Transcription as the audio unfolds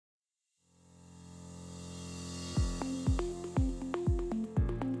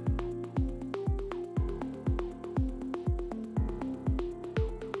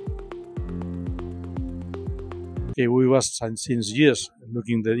Okay, we was since years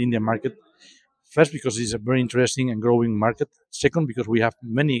looking the Indian market. First, because it's a very interesting and growing market. Second, because we have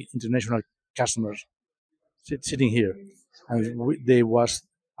many international customers sitting here, and they was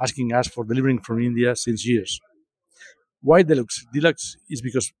asking us for delivering from India since years. Why Delux? Delux is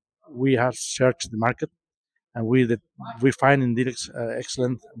because we have searched the market, and we find in Delux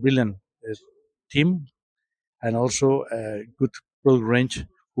excellent, brilliant team, and also a good product range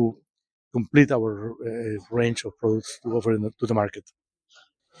who complete our range of products to offer to the market.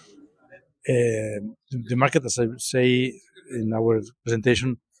 The market, as I say in our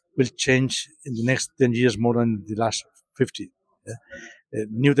presentation, will change in the next 10 years more than the last 50.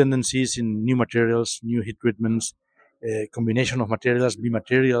 New tendencies in new materials, new heat treatments, combination of materials,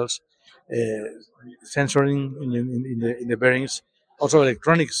 materials, sensoring in the bearings, also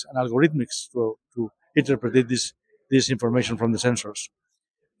electronics and algorithmics to interpret this information from the sensors.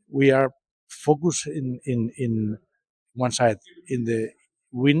 We are focused in one side in the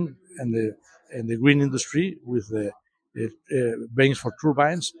wind and the green industry with the bearings for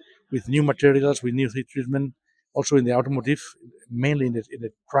turbines, with new materials, with new heat treatment. Also in the automotive, mainly in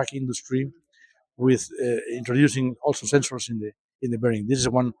the truck industry, with introducing also sensors in the bearing. This is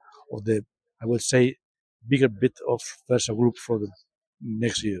one of the, I would say, bigger bit of Fersa Group for the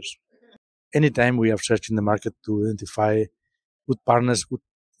next years. Anytime we are searching the market to identify good partners, good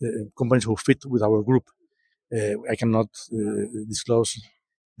companies who fit with our group. I cannot disclose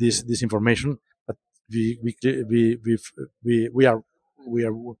this information, but we are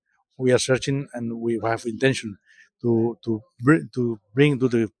we are searching, and we have intention to bring to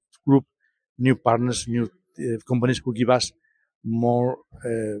the group new partners, new companies who give us more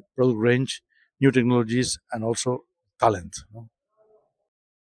product range, new technologies, and also talent.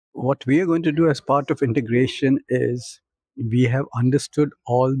 What we are going to do as part of integration is we have understood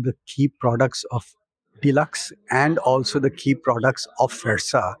all the key products of Delux and also the key products of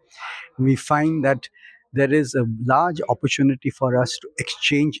Fersa. We find that there is a large opportunity for us to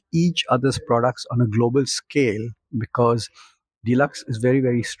exchange each other's products on a global scale, because Delux is very,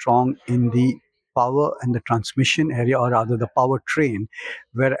 very strong in the power and the transmission area, or rather the power train,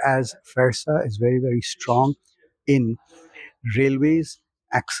 whereas Fersa is very, very strong in railways,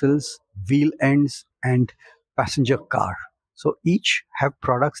 axles, wheel ends, and passenger car. So each have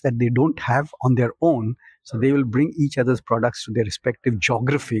products that they don't have on their own. So they will bring each other's products to their respective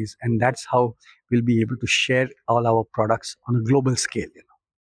geographies, and that's how we'll be able to share all our products on a global scale.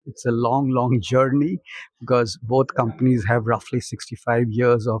 It's a long, long journey, because both companies have roughly 65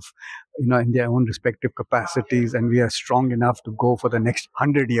 years of, in their own respective capacities, and we are strong enough to go for the next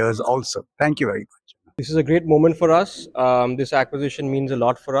 100 years also. Thank you very much. This is a great moment for us. This acquisition means a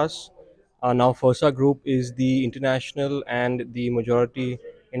lot for us. Now Fersa Group is the international and the majority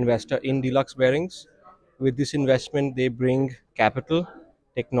investor in Delux Bearings. With this investment, they bring capital,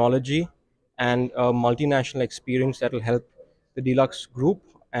 technology, and a multinational experience that will help the Delux Group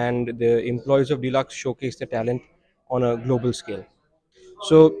and the employees of Delux showcase their talent on a global scale.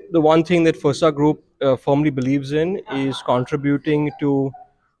 So the one thing that Fersa Group firmly believes in is contributing to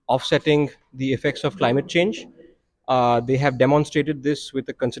offsetting the effects of climate change. They have demonstrated this with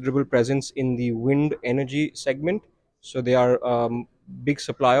a considerable presence in the wind energy segment. So they are big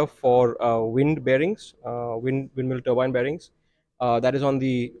supplier for wind bearings, windmill turbine bearings. That is on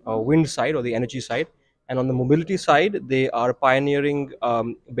the wind side or the energy side. And on the mobility side, they are pioneering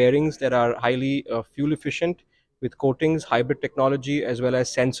bearings that are highly fuel efficient, with coatings, hybrid technology, as well as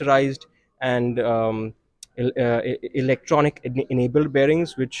sensorized and electronic enabled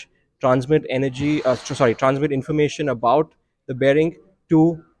bearings, which transmit transmit information about the bearing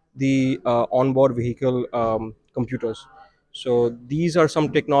to the onboard vehicle computers. So these are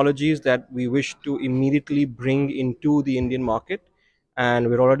some technologies that we wish to immediately bring into the Indian market, and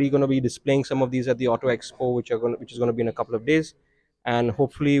we're already going to be displaying some of these at the Auto Expo, which is going to be in a couple of days. And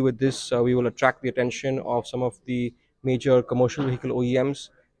hopefully with this, we will attract the attention of some of the major commercial vehicle OEMs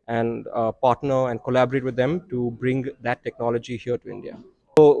and partner and collaborate with them to bring that technology here to India.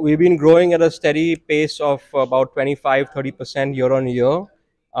 So we've been growing at a steady pace of about 25-30% year on year.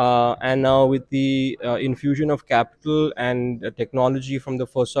 And now with the infusion of capital and technology from the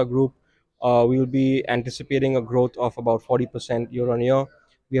Fersa Group, we will be anticipating a growth of about 40% year on year.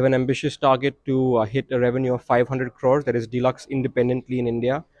 We have an ambitious target to hit a revenue of 500 crores, that is Delux independently in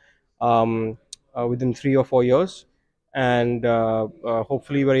India, within 3 or 4 years. And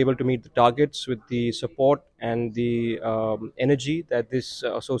hopefully we're able to meet the targets with the support and the energy that this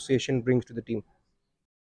association brings to the team.